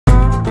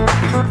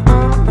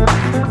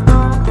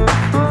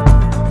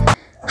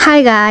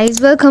Hi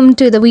guys, welcome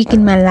to the week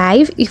in my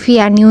life. If you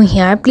are new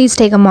here, please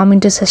take a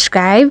moment to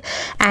subscribe.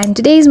 And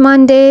today is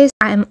Monday.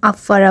 I'm up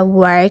for a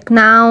work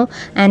now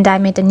and I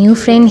met a new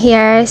friend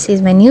here.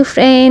 She's my new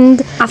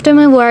friend. After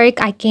my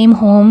work, I came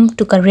home,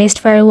 took a rest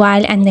for a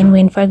while and then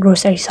went for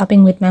grocery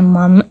shopping with my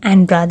mom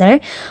and brother.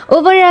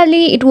 Overall,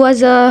 it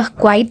was a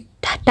quite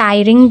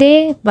tiring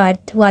day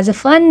but was a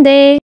fun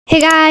day. Hey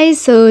guys,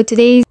 so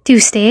today is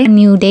Tuesday, a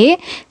new day.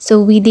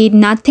 So we did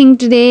nothing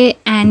today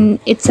and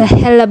it's a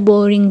hella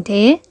boring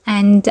day,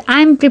 and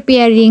I'm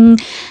preparing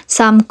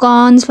some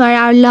corns for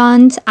our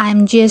lunch.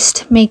 I'm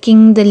just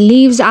making the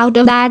leaves out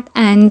of that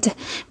and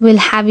we'll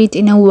have it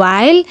in a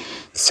while.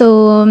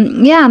 So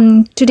yeah,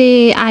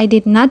 today I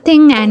did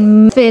nothing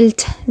and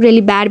felt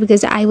really bad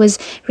because I was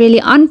really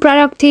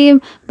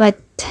unproductive, but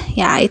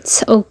yeah,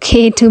 it's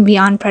okay to be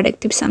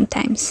unproductive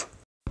sometimes.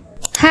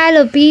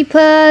 Hello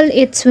people,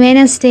 it's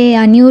Wednesday,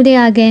 a new day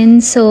again.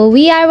 So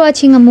we are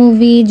watching a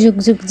movie,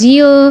 Jug Jug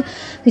Jio,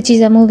 which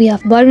is a movie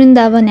of Barun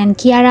Dhawan and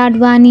Kiara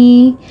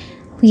Advani.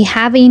 We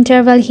have an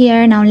interval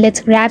here. Now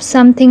let's grab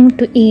something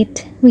to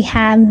eat. We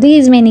have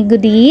these many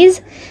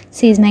goodies.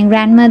 She is my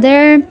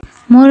grandmother.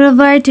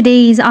 Moreover,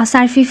 today is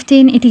Asar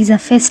 15. It is a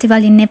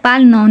festival in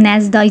Nepal known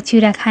as Dai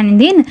Chura Khane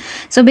Din.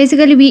 So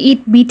basically we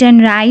eat beaten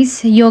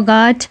rice,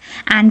 yogurt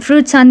and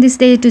fruits on this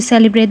day to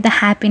celebrate the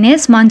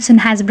happiness monsoon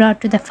has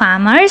brought to the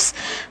farmers.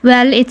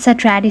 Well, it's a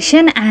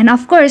tradition, and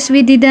of course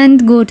we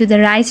didn't go to the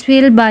rice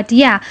field, but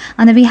yeah,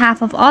 on the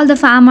behalf of all the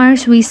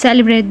farmers, we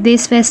celebrate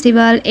this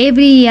festival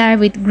every year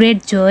with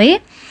great joy.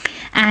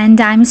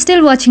 And I'm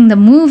still watching the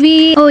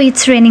movie. Oh,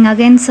 it's raining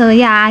again, so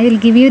yeah, I will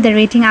give you the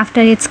rating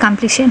after its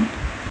completion.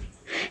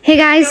 Hey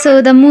guys,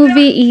 so the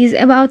movie is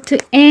about to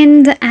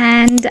end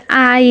and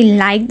I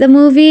like the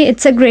movie.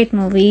 It's a great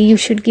movie. You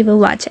should give a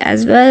watch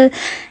as well.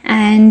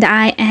 And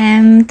I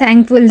am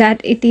thankful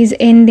that it is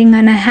ending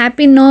on a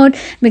happy note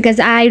because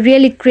I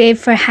really crave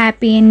for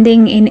happy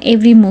ending in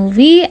every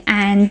movie.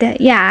 And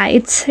yeah,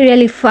 it's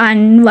really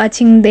fun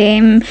watching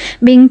them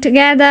being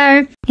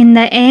together in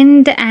the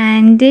end.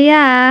 And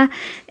yeah,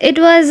 it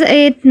was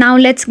it. Now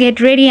let's get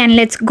ready and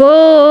let's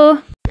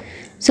go.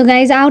 So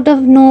guys, out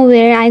of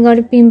nowhere I got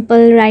a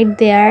pimple right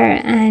there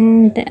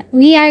and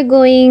we are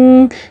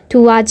going to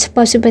watch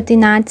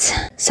Pashupatinath's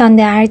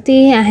Sandhya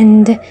Aarti,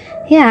 and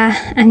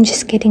yeah, I'm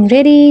just getting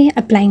ready,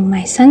 applying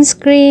my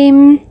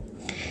sunscreen.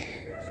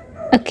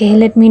 Okay,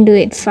 let me do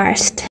it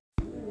first.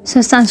 So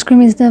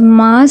sunscreen is the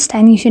must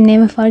and you should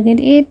never forget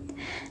it.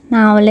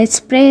 Now let's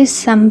spray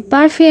some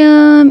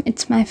perfume.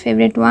 It's my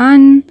favorite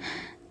one.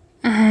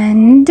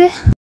 And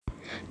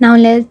now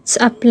let's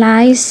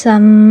apply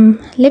some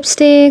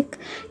lipstick.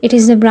 It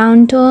is the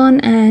brown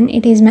tone and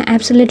it is my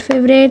absolute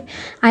favorite.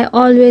 I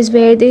always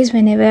wear this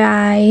whenever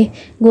I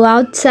go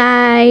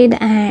outside,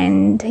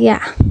 and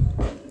yeah.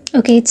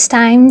 Okay, it's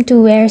time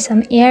to wear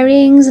some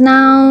earrings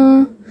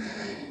now.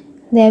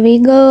 There we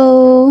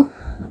go.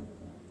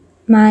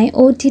 My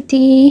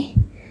OTT.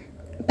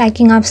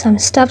 Packing up some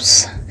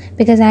stuffs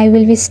because I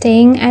will be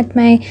staying at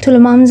my Tulu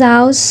mom's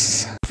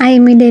house. I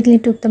immediately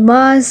took the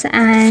bus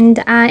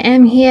and I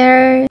am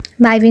here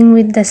vibing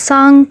with the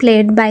song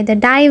played by the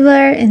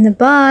diver in the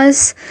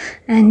bus,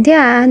 and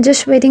yeah,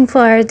 just waiting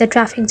for the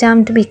traffic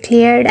jam to be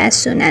cleared as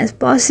soon as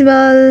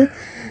possible.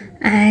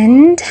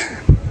 And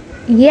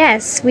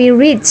yes, we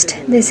reached.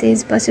 This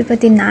is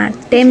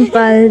Pashupatinath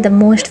temple, the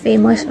most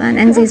famous one,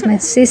 and this is my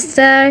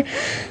sister.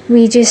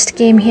 We just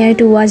came here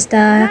to watch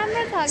the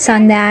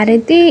Sandhya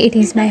Aarti. It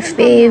is my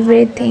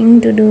favorite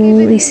thing to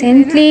do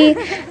recently,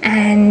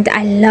 and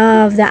I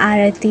love the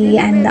Aarti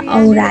and the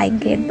aura I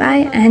get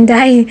by. And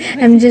I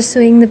am just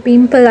showing the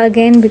pimple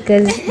again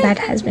because that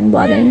has been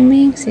bothering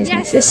me. She is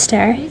my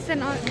sister.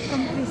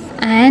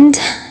 And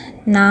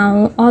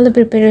now all the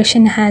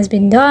preparation has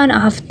been done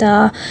of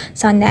the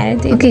Sandhya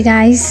Aarti. Okay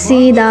guys,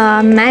 see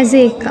the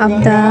magic of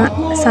the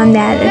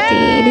Sandhya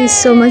Aarti. It is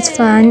so much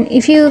fun.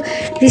 If you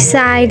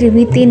reside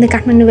within the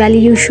Kathmandu Valley,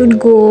 you should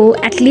go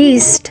at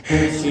least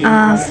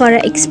for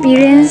an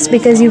experience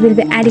because you will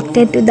be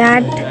addicted to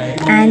that,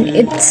 and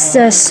it's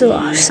just so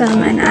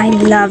awesome and I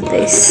love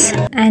this.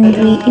 And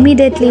we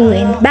immediately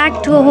went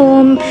back to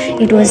home.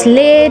 It was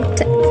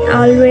late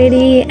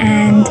already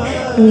and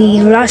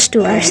we rushed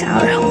towards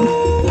our home.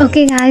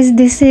 Okay guys,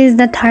 this is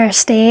the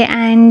Thursday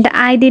and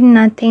I did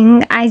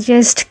nothing. I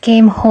just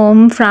came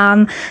home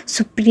from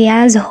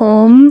Supriya's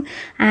home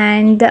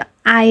and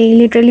I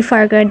literally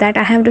forgot that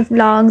I have to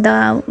vlog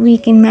the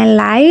week in my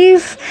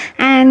life,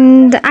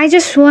 and I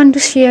just want to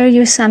share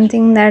you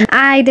something that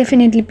I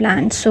definitely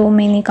planned so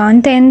many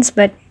contents,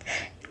 but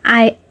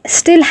I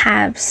still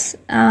have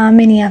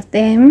many of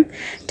them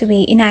to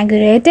be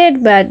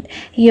inaugurated, but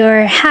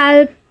your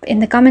help in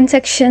the comment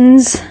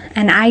sections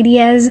and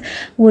ideas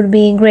would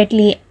be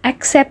greatly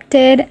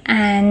accepted.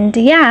 And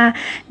yeah,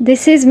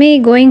 this is me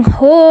going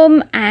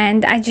home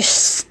and I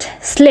just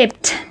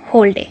slept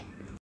whole day.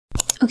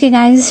 Okay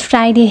guys,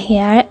 Friday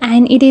here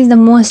and it is the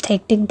most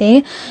hectic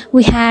day.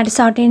 We had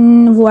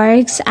certain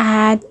works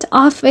at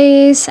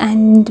office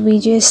and we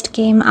just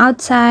came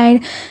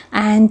outside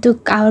and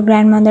took our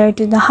grandmother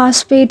to the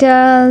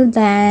hospital.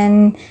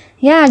 Then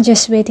yeah,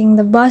 just waiting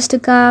the bus to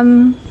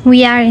come.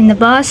 We are in the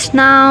bus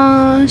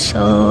now,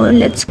 so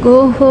let's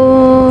go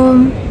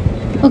home.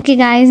 Okay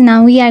guys,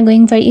 now we are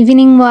going for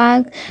evening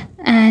walk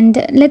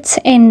and let's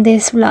end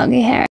this vlog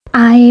here.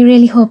 I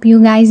really hope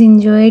you guys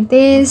enjoyed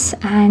this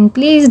and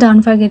please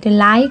don't forget to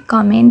like,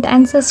 comment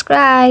and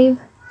subscribe.